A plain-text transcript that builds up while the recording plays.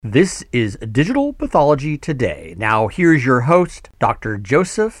This is Digital Pathology Today. Now, here's your host, Dr.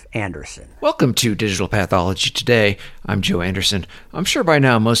 Joseph Anderson. Welcome to Digital Pathology Today. I'm Joe Anderson. I'm sure by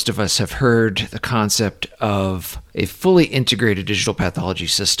now most of us have heard the concept of a fully integrated digital pathology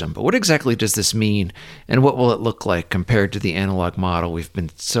system. But what exactly does this mean, and what will it look like compared to the analog model we've been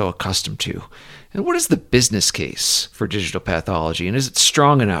so accustomed to? And what is the business case for digital pathology, and is it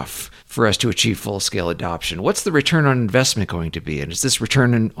strong enough for us to achieve full-scale adoption? What's the return on investment going to be? And is this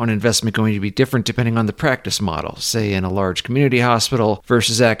return on investment going to be different depending on the practice model, say in a large community hospital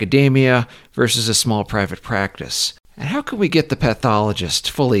versus academia versus a small private practice? And how can we get the pathologist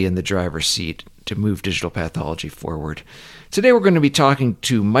fully in the driver's seat to move digital pathology forward? Today we're going to be talking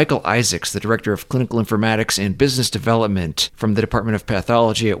to Michael Isaacs, the Director of Clinical Informatics and Business Development from the Department of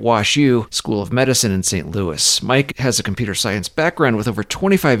Pathology at WashU School of Medicine in St. Louis. Mike has a computer science background with over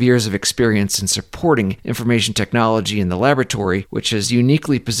 25 years of experience in supporting information technology in the laboratory, which has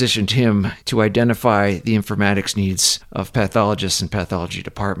uniquely positioned him to identify the informatics needs of pathologists and pathology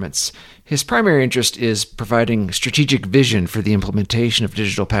departments. His primary interest is providing strategic vision for the implementation of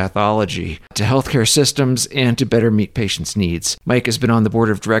digital pathology to healthcare systems and to better meet patients' needs. Mike has been on the board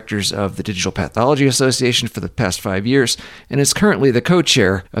of directors of the Digital Pathology Association for the past 5 years and is currently the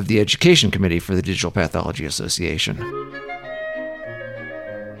co-chair of the Education Committee for the Digital Pathology Association.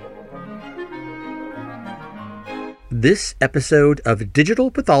 This episode of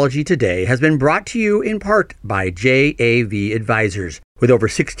Digital Pathology Today has been brought to you in part by JAV Advisors. With over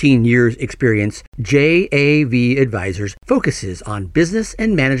 16 years' experience, JAV Advisors focuses on business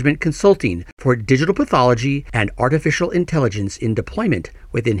and management consulting for digital pathology and artificial intelligence in deployment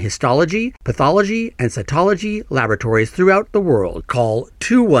within histology, pathology, and cytology laboratories throughout the world. Call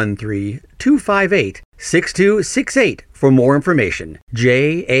 213-258-6268 for more information.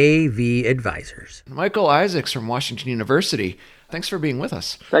 JAV Advisors. Michael Isaacs from Washington University. Thanks for being with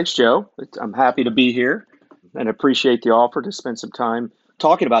us. Thanks, Joe. I'm happy to be here and appreciate the offer to spend some time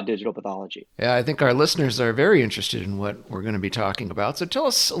talking about digital pathology. Yeah, I think our listeners are very interested in what we're going to be talking about. So tell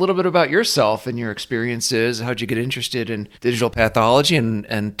us a little bit about yourself and your experiences. How'd you get interested in digital pathology?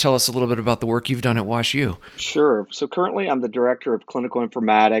 And tell us a little bit about the work you've done at WashU. Sure. So currently I'm the Director of Clinical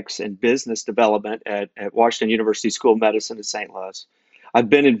Informatics and Business Development at Washington University School of Medicine in St. Louis. I've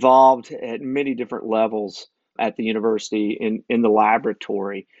been involved at many different levels at the university in the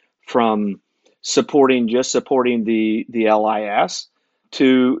laboratory, from supporting the LIS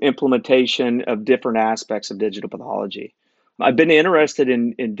to implementation of different aspects of digital pathology. I've been interested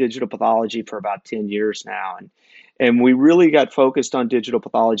in digital pathology for about 10 years now, and we really got focused on digital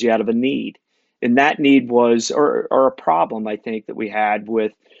pathology out of a need. And that need was, or a problem, I think, that we had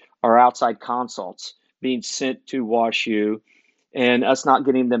with our outside consults being sent to WashU and us not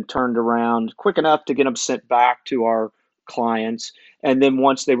getting them turned around quick enough to get them sent back to our clients. And then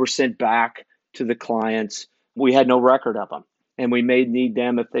once they were sent back to the clients, we had no record of them, and we may need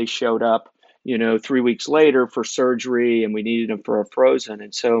them if they showed up, 3 weeks later for surgery, and we needed them for a frozen.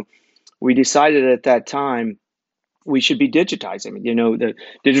 And so we decided at that time we should be digitizing. The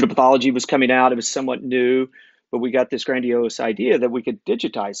digital pathology was coming out; it was somewhat new, but we got this grandiose idea that we could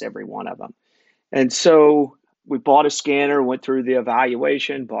digitize every one of them. And so we bought a scanner, went through the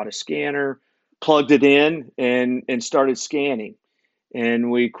evaluation, bought a scanner, plugged it in, and started scanning.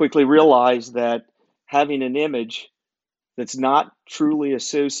 And we quickly realized that having an image that's not truly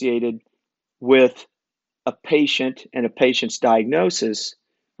associated with a patient and a patient's diagnosis,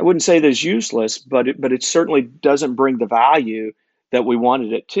 I wouldn't say that it's useless, but it certainly doesn't bring the value that we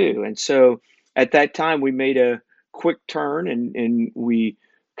wanted it to. And so at that time, we made a quick turn and we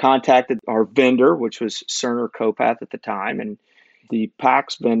contacted our vendor, which was Cerner Copath at the time, and the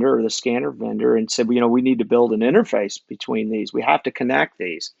PACS vendor or the scanner vendor, and said, we need to build an interface between these. We have to connect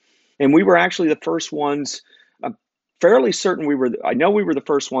these. And we were actually the first ones. I'm fairly certain I know we were the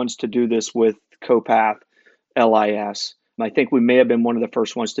first ones to do this with Copath LIS. I think we may have been one of the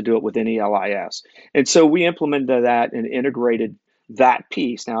first ones to do it with any LIS. And so we implemented that and integrated that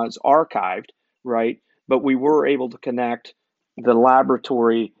piece. Now it's archived, right? But we were able to connect the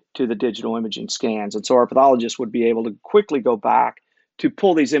laboratory to the digital imaging scans. And so our pathologists would be able to quickly go back to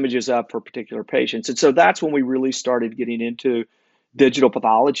pull these images up for particular patients. And so that's when we really started getting into digital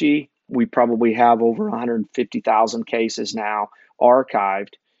pathology. We probably have over 150,000 cases now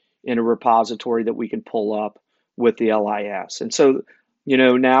archived in a repository that we can pull up with the LIS. And so,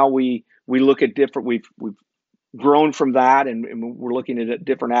 now we look at different, we've grown from that, and we're looking at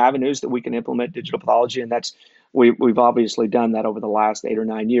different avenues that we can implement digital pathology. And that's we've obviously done that over the last 8 or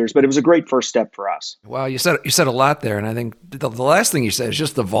 9 years, but it was a great first step for us. Wow, you said a lot there, and I think the last thing you said is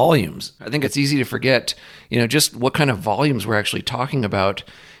just the volumes. I think it's easy to forget, just what kind of volumes we're actually talking about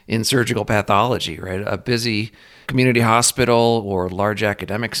in surgical pathology, right? A busy community hospital or large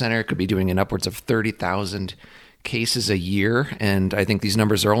academic center could be doing in upwards of 30,000 cases a year, and I think these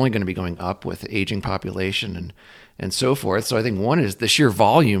numbers are only going to be going up with aging population and so forth. So I think one is the sheer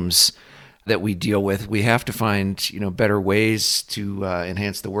volumes that we deal with. We have to find better ways to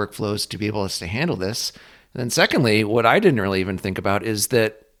enhance the workflows to be able to handle this. And then secondly, what I didn't really even think about is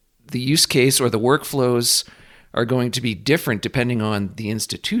that the use case or the workflows are going to be different depending on the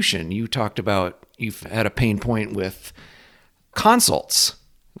institution. You talked about you've had a pain point with consults,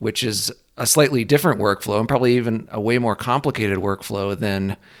 which is a slightly different workflow and probably even a way more complicated workflow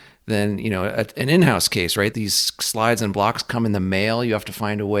than an in-house case, right? These slides and blocks come in the mail. You have to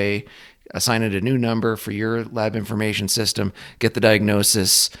find a way, assign it a new number for your lab information system, get the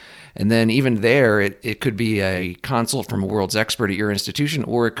diagnosis. And then even there, it could be a consult from a world's expert at your institution,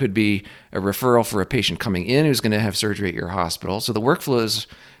 or it could be a referral for a patient coming in who's going to have surgery at your hospital. So the workflows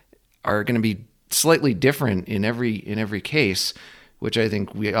are going to be slightly different in every case, which I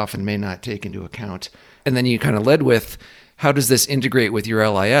think we often may not take into account. And then you kind of led with, how does this integrate with your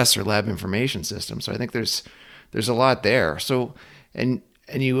LIS or lab information system? So I think there's a lot there. So, and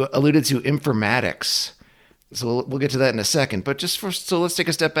you alluded to informatics. So we'll get to that in a second. But so let's take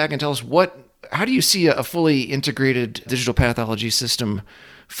a step back and tell us how do you see a fully integrated digital pathology system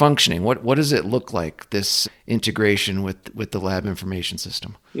functioning? What does it look like, this integration with the lab information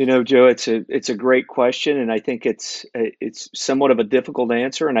system? Joe, it's a great question, and I think it's somewhat of a difficult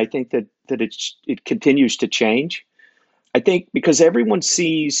answer, and I think that it continues to change. I think because everyone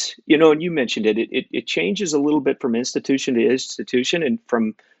sees, and you mentioned it changes a little bit from institution to institution and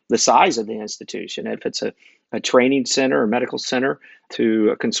from the size of the institution. If it's a training center or medical center to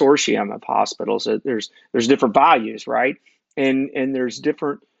a consortium of hospitals, there's different values, right? And there's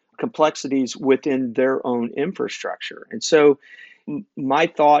different complexities within their own infrastructure. And so my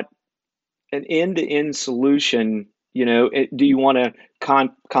thought, an end-to-end solution, do you want a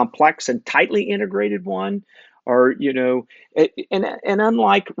complex and tightly integrated one? Or, and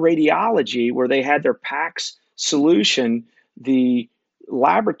unlike radiology, where they had their PACS solution, the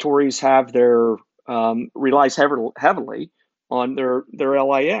laboratories have relies heavily on their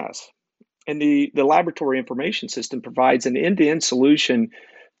LIS. And the laboratory information system provides an end-to-end solution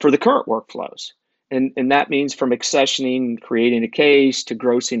for the current workflows. And that means from accessioning, creating a case, to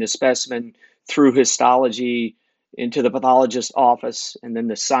grossing a specimen through histology into the pathologist's office, and then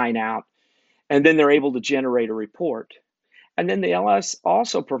the sign out. And then they're able to generate a report. And then the LS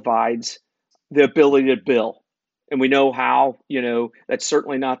also provides the ability to bill. And we know how, that's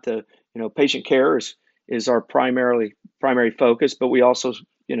certainly not patient care is our primary focus, but we also,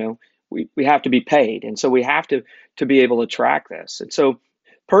 we have to be paid. And so we have to be able to track this. And so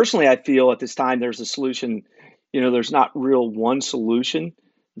personally, I feel at this time there's a solution, there's not real one solution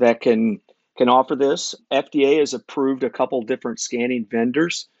that can offer this. FDA has approved a couple different scanning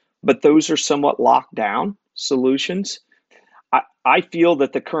vendors, but those are somewhat locked down solutions. I feel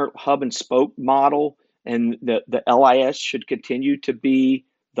that the current hub and spoke model and the LIS should continue to be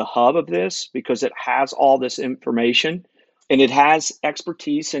the hub of this, because it has all this information and it has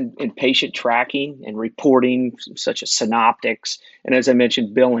expertise in patient tracking and reporting, such as synoptics, and as I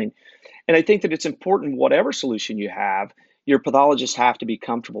mentioned, billing. And I think that it's important, whatever solution you have, your pathologists have to be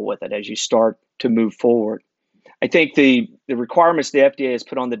comfortable with it as you start to move forward. I think the requirements the FDA has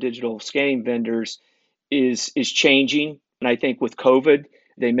put on the digital scanning vendors is changing. And I think with COVID,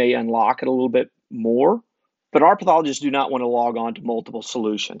 they may unlock it a little bit more. But our pathologists do not want to log on to multiple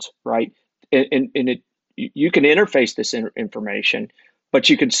solutions, right? And you can interface this information, but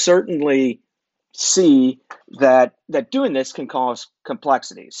you can certainly see that doing this can cause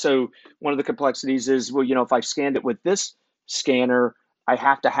complexities. So one of the complexities is, well, if I scanned it with this scanner, I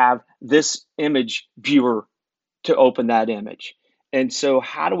have to have this image viewer to open that image. And so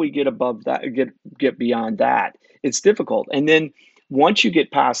how do we get above that, get beyond that? It's difficult. And then once you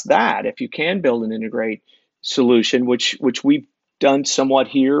get past that, if you can build an integrate solution, which we've done somewhat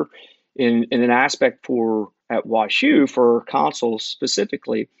here in an aspect at WashU for consoles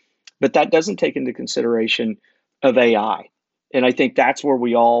specifically, but that doesn't take into consideration of AI. And I think that's where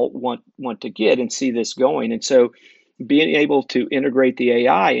we all want to get and see this going. And so being able to integrate the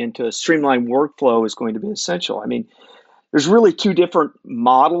AI into a streamlined workflow is going to be essential. I mean, there's really two different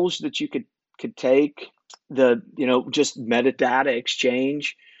models that you could take. Just metadata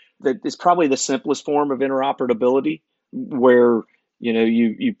exchange, that is probably the simplest form of interoperability, where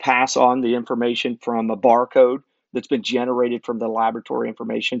You pass on the information from a barcode that's been generated from the laboratory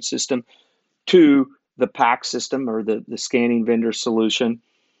information system to the PACS system or the scanning vendor solution.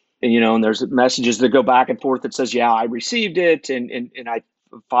 And there's messages that go back and forth that says, yeah, I received it and I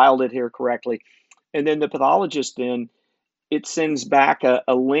filed it here correctly. And then the pathologist then it sends back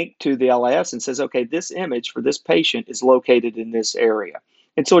a link to the LIS and says, okay, this image for this patient is located in this area.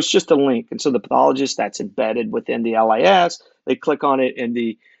 And so it's just a link. And so the pathologist, that's embedded within the LIS, they click on it and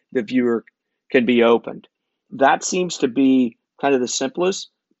the viewer can be opened. That seems to be kind of the simplest.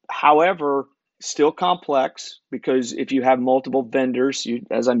 However, still complex because if you have multiple vendors,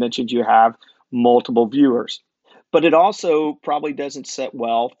 as I mentioned, you have multiple viewers. But it also probably doesn't set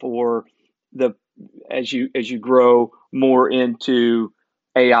well for as you grow more into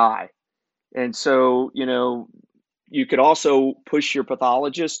AI. And so, you could also push your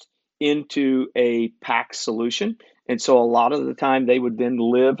pathologist into a PACS solution. And so a lot of the time they would then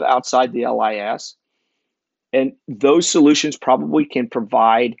live outside the LIS. And those solutions probably can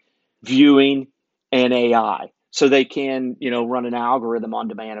provide viewing and AI. So they can, run an algorithm on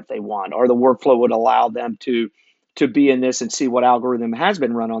demand if they want, or the workflow would allow them to be in this and see what algorithm has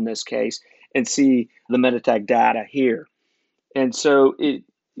been run on this case and see the Meditech data here. And so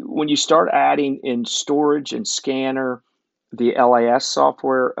when you start adding in storage and scanner, the LIS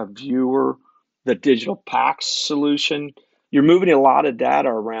software, a viewer, the digital PACS solution, you're moving a lot of data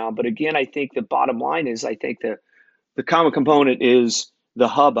around. But again, I think the bottom line is I think the common component is the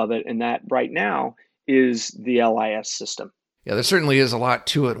hub of it. And that right now is the LIS system. Yeah, there certainly is a lot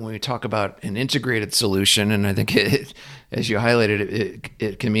to it when we talk about an integrated solution. And I think as you highlighted,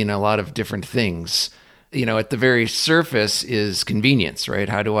 it can mean a lot of different things. At the very surface is convenience, right?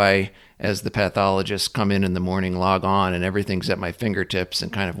 How do I, as the pathologist, come in the morning, log on, and everything's at my fingertips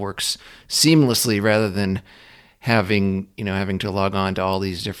and kind of works seamlessly rather than having to log on to all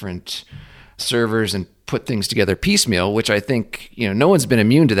these different servers and put things together piecemeal, which I think, no one's been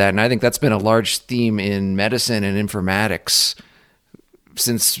immune to that. And I think that's been a large theme in medicine and informatics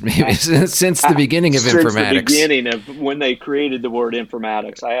since the beginning of informatics. Since the beginning of when they created the word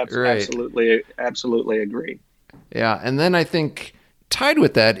informatics. I absolutely agree. Yeah. And then I think tied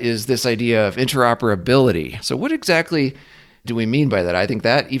with that is this idea of interoperability. So what exactly do we mean by that? I think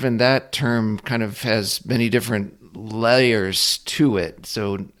that even that term kind of has many different layers to it.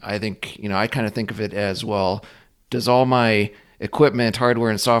 So I think, I kind of think of it as, well, does all my equipment, hardware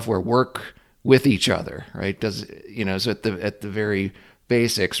and software work with each other, right? So at the very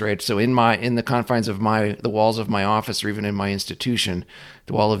basics, right? So in the confines of the walls of my office or even in my institution,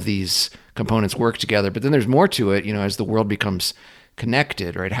 do all of these components work together? But then there's more to it, as the world becomes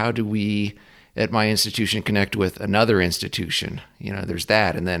connected, right? How do we at my institution connect with another institution? There's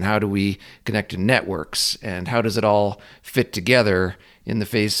that. And then how do we connect to networks, and how does it all fit together in the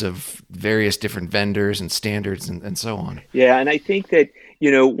face of various different vendors and standards and so on? Yeah. And I think that,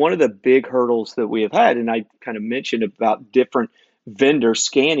 one of the big hurdles that we have had, and I kind of mentioned about different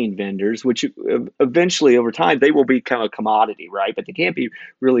scanning vendors, which eventually over time, they will become a commodity, right? But they can't be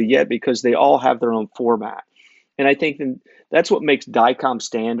really yet because they all have their own format. And I think that's what makes DICOM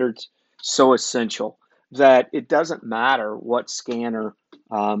standards so essential, that it doesn't matter what scanner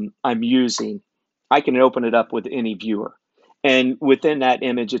I'm using. I can open it up with any viewer. And within that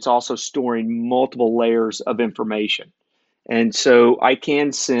image, it's also storing multiple layers of information. And so I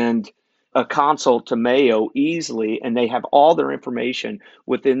can send a consult to Mayo easily, and they have all their information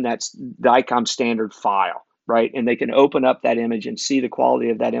within that DICOM standard file, right? And they can open up that image and see the quality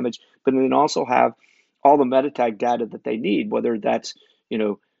of that image, but then also have all the Meditech data that they need, whether that's,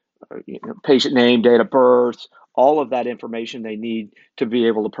 patient name, date of birth, all of that information they need to be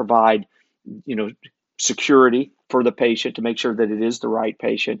able to provide, security for the patient to make sure that it is the right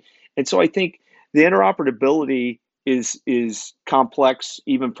patient. And so I think the interoperability is complex,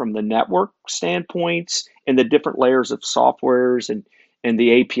 even from the network standpoints and the different layers of softwares and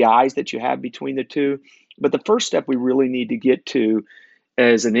the APIs that you have between the two. But the first step we really need to get to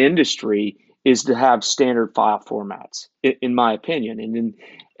as an industry is to have standard file formats, in my opinion.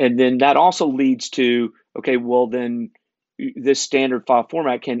 And then that also leads to, okay, well then this standard file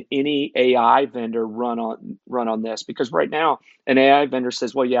format, can any AI vendor run on this? Because right now an AI vendor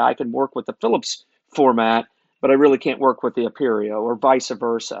says, well, yeah, I can work with the Philips format, but I really can't work with the Apereo, or vice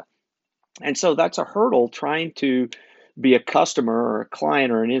versa. And so that's a hurdle, trying to be a customer or a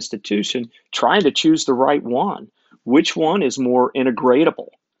client or an institution, trying to choose the right one. Which one is more integratable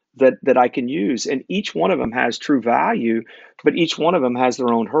that I can use? And each one of them has true value, but each one of them has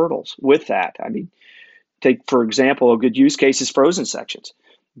their own hurdles with that. I mean, take, for example, a good use case is frozen sections.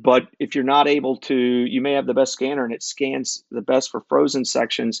 But if you're not able to, you may have the best scanner and it scans the best for frozen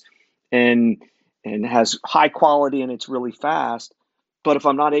sections and has high quality and it's really fast. But if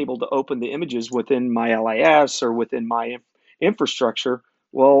I'm not able to open the images within my LIS or within my infrastructure,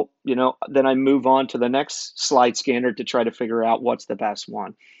 well, then I move on to the next slide scanner to try to figure out what's the best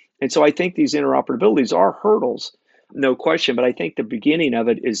one. And so I think these interoperabilities are hurdles, no question, but I think the beginning of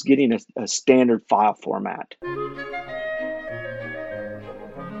it is getting a standard file format.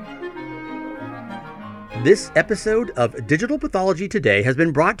 This episode of Digital Pathology Today has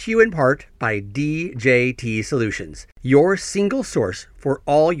been brought to you in part by DJT Solutions, your single source for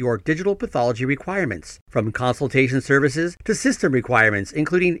all your digital pathology requirements, from consultation services to system requirements,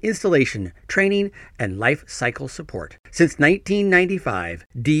 including installation, training, and life cycle support. Since 1995,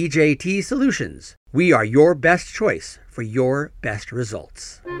 DJT Solutions, we are your best choice for your best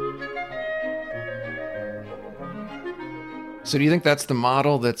results. So do you think that's the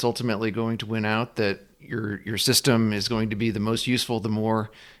model that's ultimately going to win out, that your system is going to be the most useful the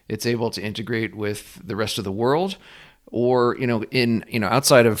more it's able to integrate with the rest of the world? Or,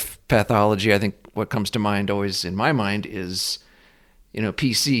 outside of pathology, I think what comes to mind always in my mind is,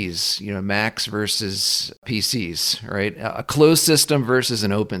 PCs, Macs versus PCs, right? A closed system versus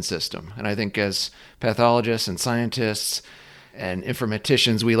an open system. And I think as pathologists and scientists and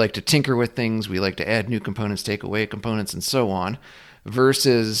informaticians, we like to tinker with things. We like to add new components, take away components, and so on.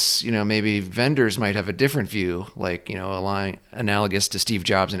 Versus, maybe vendors might have a different view, like, analogous to Steve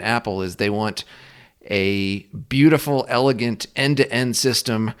Jobs and Apple, is they want a beautiful, elegant end-to-end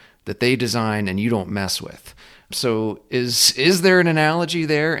system that they design and you don't mess with. So is there an analogy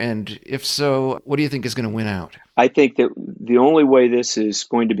there? And if so, what do you think is going to win out? I think that the only way this is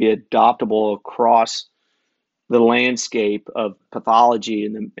going to be adoptable across the landscape of pathology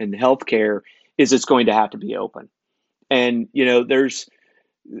and healthcare is it's going to have to be open. And,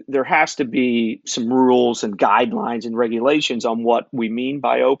 there has to be some rules and guidelines and regulations on what we mean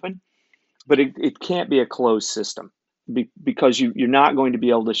by open, but it can't be a closed system because you're not going to be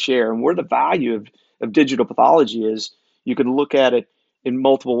able to share. And where the value of digital pathology is, you can look at it in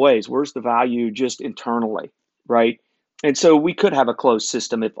multiple ways. Where's the value just internally, right? And so we could have a closed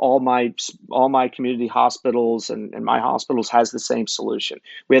system if all my community hospitals and my hospitals has the same solution.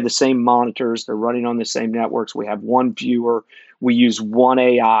 We have the same monitors, they're running on the same networks, we have one viewer, we use one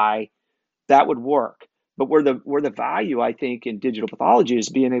AI, that would work. But where the value, I think, in digital pathology is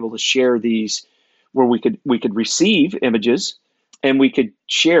being able to share these, where we could receive images and we could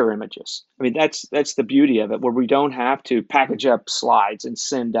share images. I mean, that's the beauty of it, where we don't have to package up slides and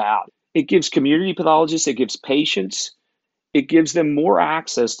send out. It gives community pathologists, it gives patients, it gives them more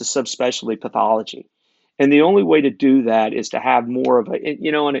access to subspecialty pathology. And the only way to do that is to have more of a,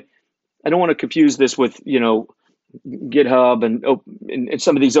 and I don't want to confuse this with, GitHub and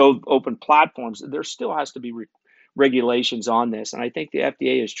some of these open platforms. There still has to be regulations on this. And I think the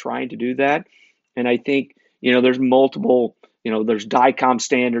FDA is trying to do that. And I think, there's multiple, there's DICOM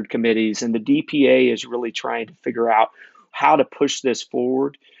standard committees, and the DPA is really trying to figure out how to push this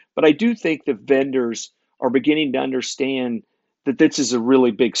forward. But I do think the vendors are beginning to understand that this is a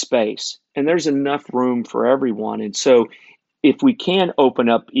really big space and there's enough room for everyone. And so if we can open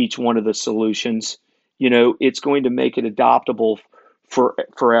up each one of the solutions, it's going to make it adoptable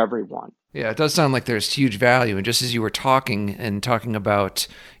for everyone. Yeah, it does sound like there's huge value. And just as you were talking about,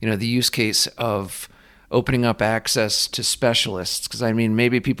 the use case of opening up access to specialists, because I mean,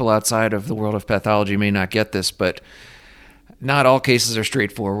 maybe people outside of the world of pathology may not get this, but not all cases are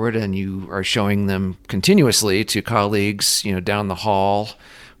straightforward, and you are showing them continuously to colleagues, down the hall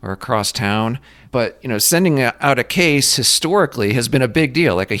or across town. But, sending out a case historically has been a big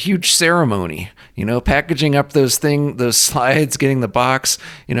deal, like a huge ceremony, packaging up those slides, getting the box,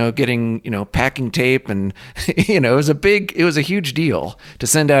 getting, packing tape. And, it was a huge deal to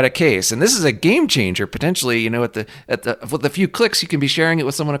send out a case. And this is a game changer, potentially, with a few clicks, you can be sharing it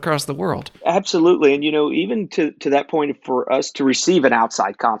with someone across the world. Absolutely. And, even to that point, for us to receive an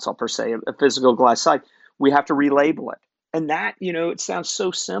outside consult, per se, a physical glass slide, we have to relabel it. And that, it sounds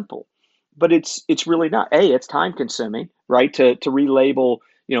so simple. But it's really not. It's time consuming, right? To relabel,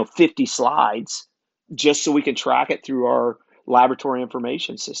 50 slides just so we can track it through our laboratory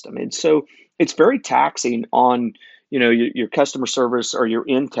information system. And so it's very taxing on, your customer service or your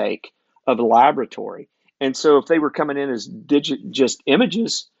intake of a laboratory. And so if they were coming in as just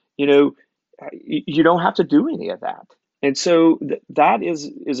images, you don't have to do any of that. And so that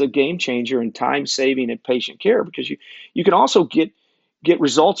is a game changer in time saving and patient care, because you can also get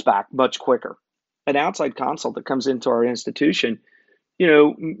results back much quicker. An outside consult that comes into our institution,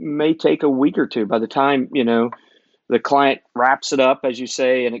 may take a week or two by the time, The client wraps it up, as you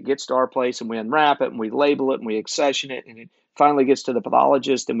say, and it gets to our place, and we unwrap it and we label it and we accession it, and it finally gets to the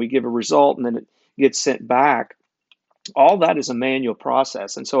pathologist and we give a result, and then it gets sent back. All that is a manual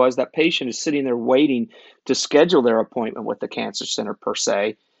process. And so as that patient is sitting there waiting to schedule their appointment with the cancer center per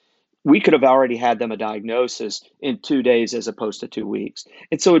se, we could have already had them a diagnosis in 2 days as opposed to 2 weeks.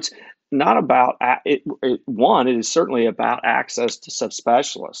 And so it's not about it. It is certainly about access to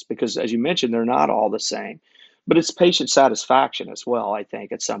subspecialists, because as you mentioned, they're not all the same. But it's patient satisfaction as well, I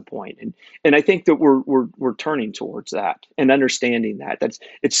think, at some point. And I think that we're turning towards that and understanding that.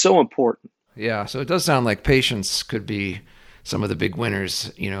 It's so important. Yeah, so it does sound like patients could be some of the big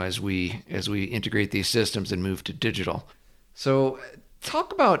winners, as we integrate these systems and move to digital. So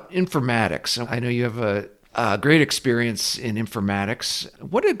talk about informatics. I know you have a great experience in informatics.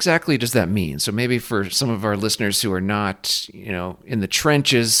 What exactly does that mean? So maybe for some of our listeners who are not, in the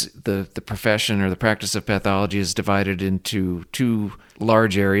trenches, the profession or the practice of pathology is divided into two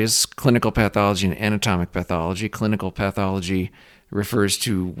large areas: clinical pathology and anatomic pathology. Clinical pathology refers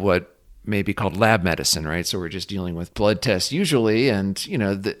to what may be called lab medicine, right? So we're just dealing with blood tests usually. And,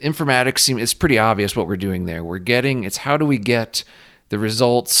 the informatics, it's pretty obvious what we're doing there. It's how do we get the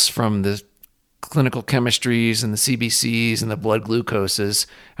results from the clinical chemistries and the CBCs and the blood glucoses?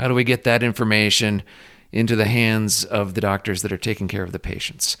 How do we get that information into the hands of the doctors that are taking care of the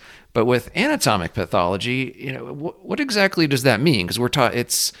patients? But with anatomic pathology, what exactly does that mean? Because we're taught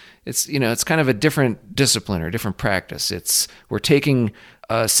it's kind of a different discipline or a different practice. We're taking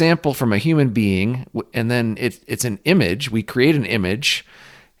a sample from a human being, and then it's an image. We create an image,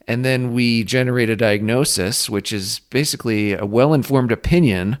 and then we generate a diagnosis, which is basically a well-informed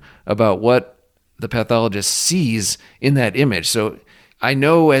opinion about what the pathologist sees in that image. So I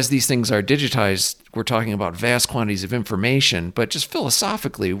know as these things are digitized, we're talking about vast quantities of information, but just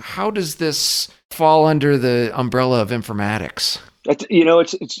philosophically, how does this fall under the umbrella of informatics? It's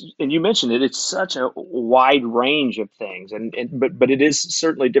and you mentioned it. It's such a wide range of things, but it is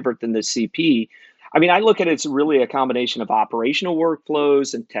certainly different than the CP. I mean, I look at it's really a combination of operational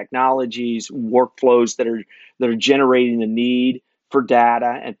workflows and technologies, workflows that are generating the need for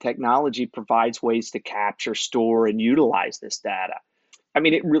data, and technology provides ways to capture, store, and utilize this data. I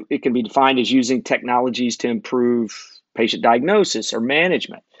mean, it can be defined as using technologies to improve patient diagnosis or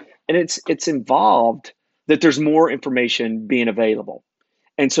management, and it's involved that there's more information being available.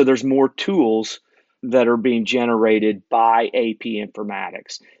 And so there's more tools that are being generated by AP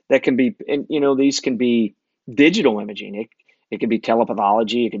Informatics that can be, and these can be digital imaging. It can be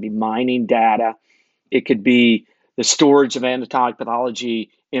telepathology. It can be mining data. It could be the storage of anatomic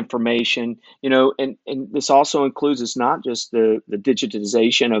pathology information, and this also includes, it's not just the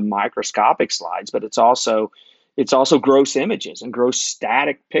digitization of microscopic slides, but it's also gross images and gross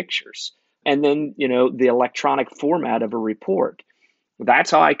static pictures. And then, the electronic format of a report.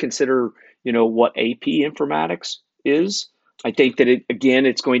 That's how I consider, what AP Informatics is. I think that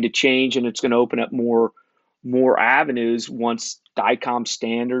it's going to change, and it's going to open up more avenues once DICOM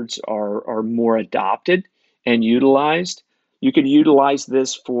standards are more adopted and utilized. You can utilize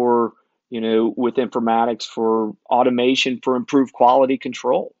this for, with informatics for automation for improved quality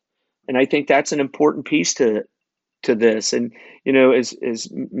control. And I think that's an important piece to this. And,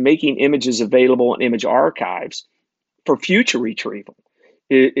 is making images available in image archives for future retrieval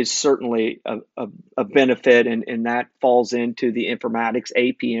is certainly a benefit. And that falls into the informatics,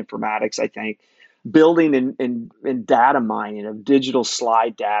 AP Informatics, I think, building and data mining of digital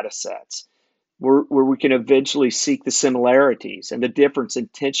slide data sets where we can eventually seek the similarities and the difference in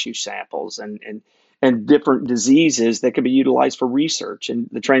tissue samples and different diseases that can be utilized for research, and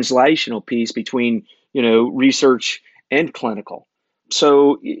the translational piece between, research and clinical.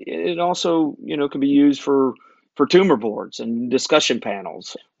 So it also, can be used for tumor boards and discussion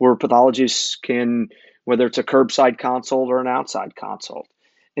panels where pathologists can, whether it's a curbside consult or an outside consult.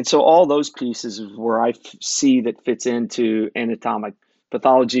 And so all those pieces is where I see that fits into anatomic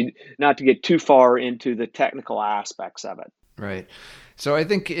pathology, not to get too far into the technical aspects of it. Right. So I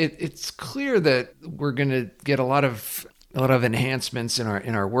think it's clear that we're going to get a lot of enhancements in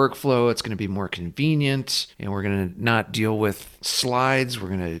our workflow. It's going to be more convenient, and we're going to not deal with slides. We're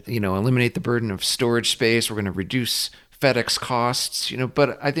going to, eliminate the burden of storage space. We're going to reduce FedEx costs,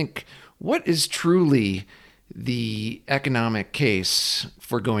 but I think what is truly the economic case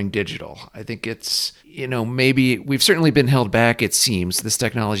for going digital? I think it's, maybe we've certainly been held back, it seems. This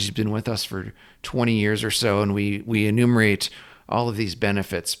technology has been with us for 20 years or so, and we enumerate all of these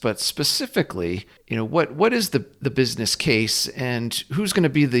benefits, but specifically, what is the business case, and who's going to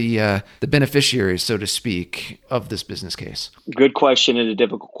be the beneficiaries, so to speak, of this business case? Good question and a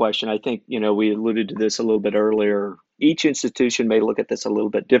difficult question. I think, we alluded to this a little bit earlier. Each institution may look at this a little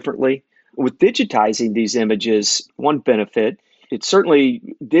bit differently. With digitizing these images, one benefit, it's certainly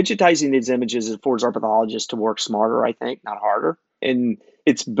digitizing these images affords our pathologists to work smarter, I think, not harder. And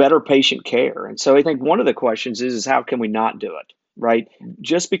it's better patient care. And so I think one of the questions is how can we not do it, right?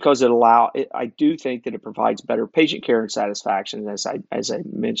 Just because I do think that it provides better patient care and satisfaction, as I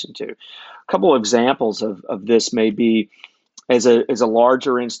mentioned to. A couple of examples of this may be as a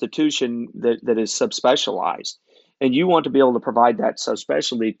larger institution that is subspecialized. And you want to be able to provide that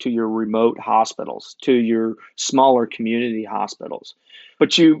subspecialty to your remote hospitals, to your smaller community hospitals.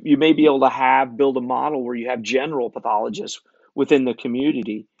 But you may be able to build a model where you have general pathologists within the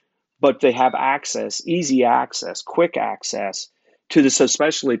community, but they have easy access, quick access to the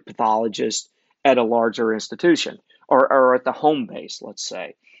subspecialty pathologist at a larger institution or at the home base, let's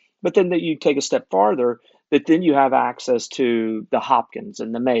say. But then that you take a step farther, that then you have access to the Hopkins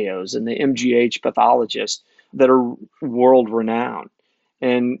and the Mayos and the MGH pathologists that are world renowned.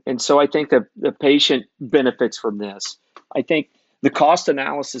 And so I think that the patient benefits from this. I think the cost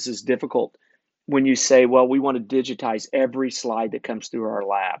analysis is difficult when you say, well, we want to digitize every slide that comes through our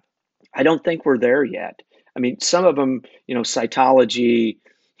lab. I don't think we're there yet. I mean, some of them, cytology,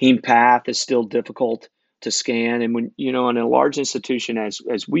 HemePath is still difficult to scan. And when, in a large institution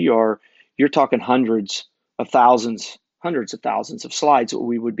as we are, you're talking hundreds of thousands of slides that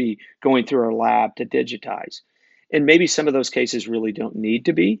we would be going through our lab to digitize. And maybe some of those cases really don't need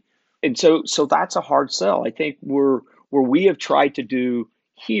to be. And so that's a hard sell. I think where we have tried to do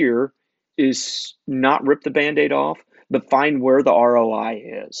here is not rip the Band-Aid off, but find where the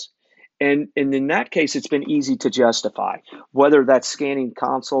ROI is. And in that case, it's been easy to justify, whether that's scanning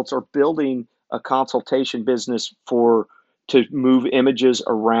consults or building a consultation business to move images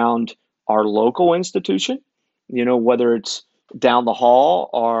around our local institution, whether it's down the hall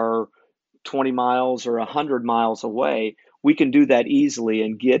or 20 miles or 100 miles away, we can do that easily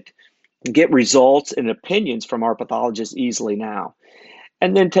and get results and opinions from our pathologists easily now.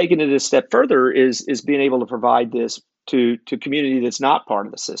 And then taking it a step further is being able to provide this to community that's not part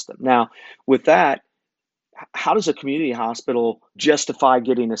of the system. Now, with that, how does a community hospital justify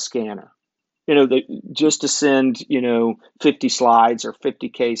getting a scanner? Just to send, 50 slides or 50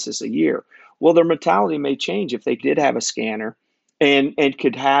 cases a year. Well, their mentality may change if they did have a scanner and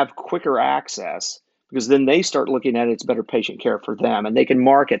could have quicker access, because then they start looking at it's better patient care for them, and they can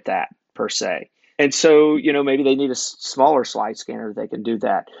market that per se. And so, maybe they need a smaller slide scanner, they can do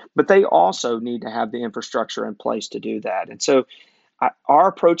that. But they also need to have the infrastructure in place to do that. And so our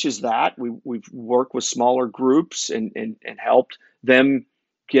approach is that we've worked with smaller groups and helped them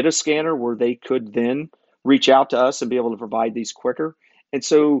get a scanner where they could then reach out to us and be able to provide these quicker. And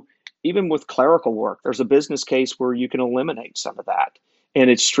so even with clerical work, there's a business case where you can eliminate some of that, and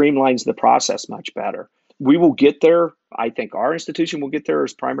it streamlines the process much better. We will get there. I think our institution will get there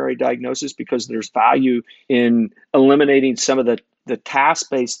as primary diagnosis, because there's value in eliminating some of the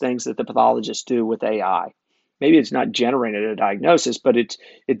task-based things that the pathologists do with AI. Maybe it's not generating a diagnosis, but it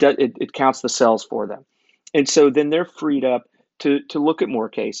counts the cells for them. And so then they're freed up to look at more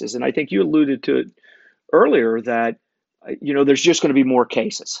cases. And I think you alluded to it earlier that, there's just going to be more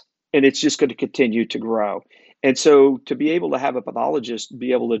cases, and it's just going to continue to grow. And so to be able to have a pathologist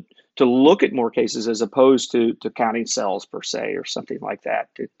be able to look at more cases as opposed to counting cells per se or something like that,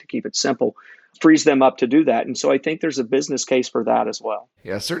 to keep it simple, frees them up to do that. And so I think there's a business case for that as well.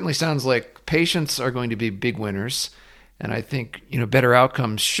 Yeah, it certainly sounds like patients are going to be big winners. And I think, better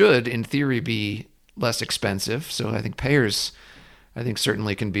outcomes should, in theory, be less expensive. So I think payers,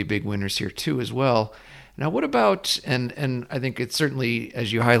 certainly can be big winners here too as well. Now, what about, and I think it's certainly,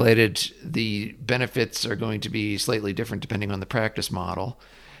 as you highlighted, the benefits are going to be slightly different depending on the practice model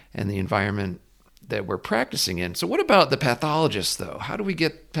and the environment that we're practicing in. So what about the pathologists, though? How do we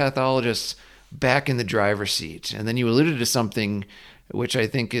get pathologists back in the driver's seat? And then you alluded to something which I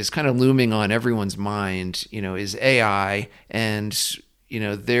think is kind of looming on everyone's mind, is AI, and,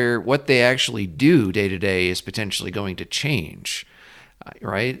 what they actually do day to day is potentially going to change.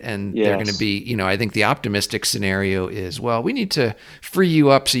 Right. And yes. They're going to be, I think the optimistic scenario is, well, we need to free you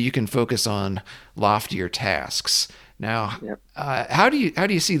up so you can focus on loftier tasks. Now, yep. How do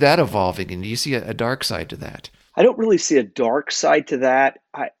you see that evolving? And do you see a dark side to that? I don't really see a dark side to that.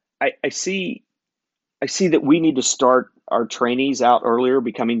 I see that we need to start our trainees out earlier,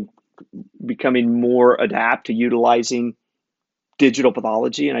 becoming more adept to utilizing digital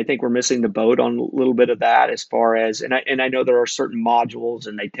pathology, and I think we're missing the boat on a little bit of that as far as, and I know there are certain modules,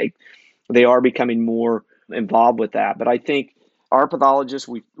 and they are becoming more involved with that. But I think our pathologists,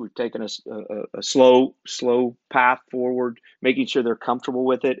 we've taken a slow path forward, making sure they're comfortable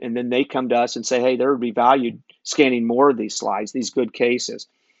with it, and then they come to us and say, hey, there would be value scanning more of these slides, these good cases.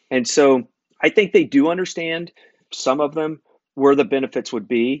 And so I think they do understand, some of them, where the benefits would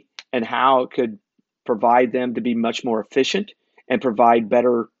be and how it could provide them to be much more efficient and provide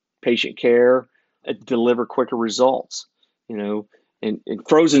better patient care, deliver quicker results. You know, in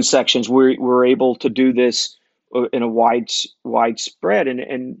frozen sections, we're able to do this in a widespread,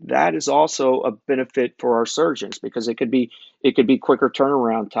 and that is also a benefit for our surgeons, because it could be quicker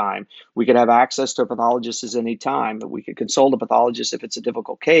turnaround time. We could have access to a pathologist at any time, but we could consult a pathologist if it's a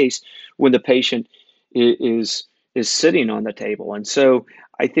difficult case when the patient is sitting on the table. And so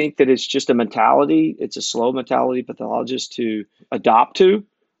I think that it's just a mentality. It's a slow mentality pathologists to adopt to,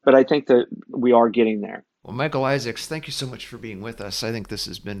 but I think that we are getting there. Well, Michael Isaacs, thank you so much for being with us. I think this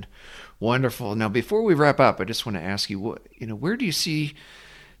has been wonderful. Now, before we wrap up, I just want to ask you, where do you see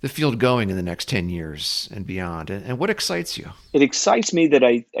the field going in the next 10 years and beyond? And what excites you? It excites me that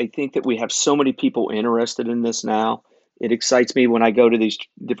I think that we have so many people interested in this now. It excites me when I go to these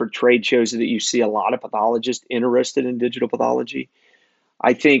different trade shows that you see a lot of pathologists interested in digital pathology.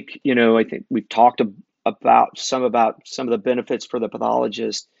 I think we've talked about some of the benefits for the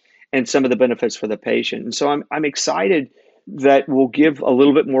pathologist and some of the benefits for the patient. And so I'm excited that we'll give a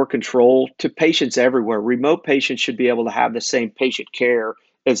little bit more control to patients everywhere. Remote patients should be able to have the same patient care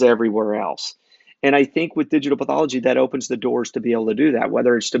as everywhere else. And I think with digital pathology, that opens the doors to be able to do that,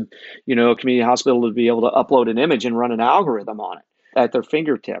 whether it's to, a community hospital to be able to upload an image and run an algorithm on it at their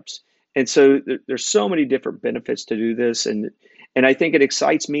fingertips. And so there's so many different benefits to do this. And I think it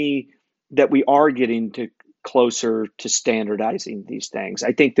excites me that we are getting to closer to standardizing these things.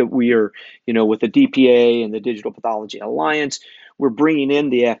 I think that we are, with the DPA and the Digital Pathology Alliance, we're bringing in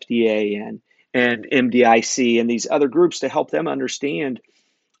the FDA and MDIC and these other groups to help them understand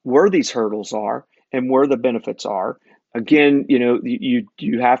where these hurdles are and where the benefits are. Again,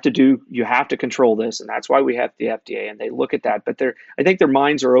 you have to control this, and that's why we have the FDA, and they look at that. But I think their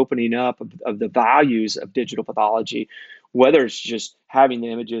minds are opening up of the values of digital pathology, whether it's just having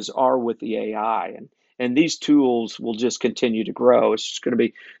the images or with the AI. And these tools will just continue to grow. It's just going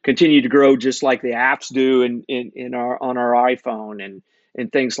to continue to grow, just like the apps do on our iPhone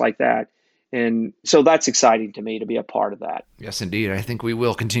and things like that. And so that's exciting to me to be a part of that. Yes, indeed. I think we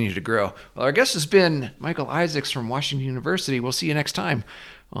will continue to grow. Well, our guest has been Michael Isaacs from Washington University. We'll see you next time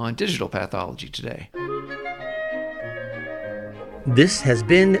on Digital Pathology Today. This has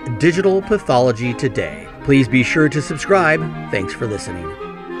been Digital Pathology Today. Please be sure to subscribe. Thanks for listening.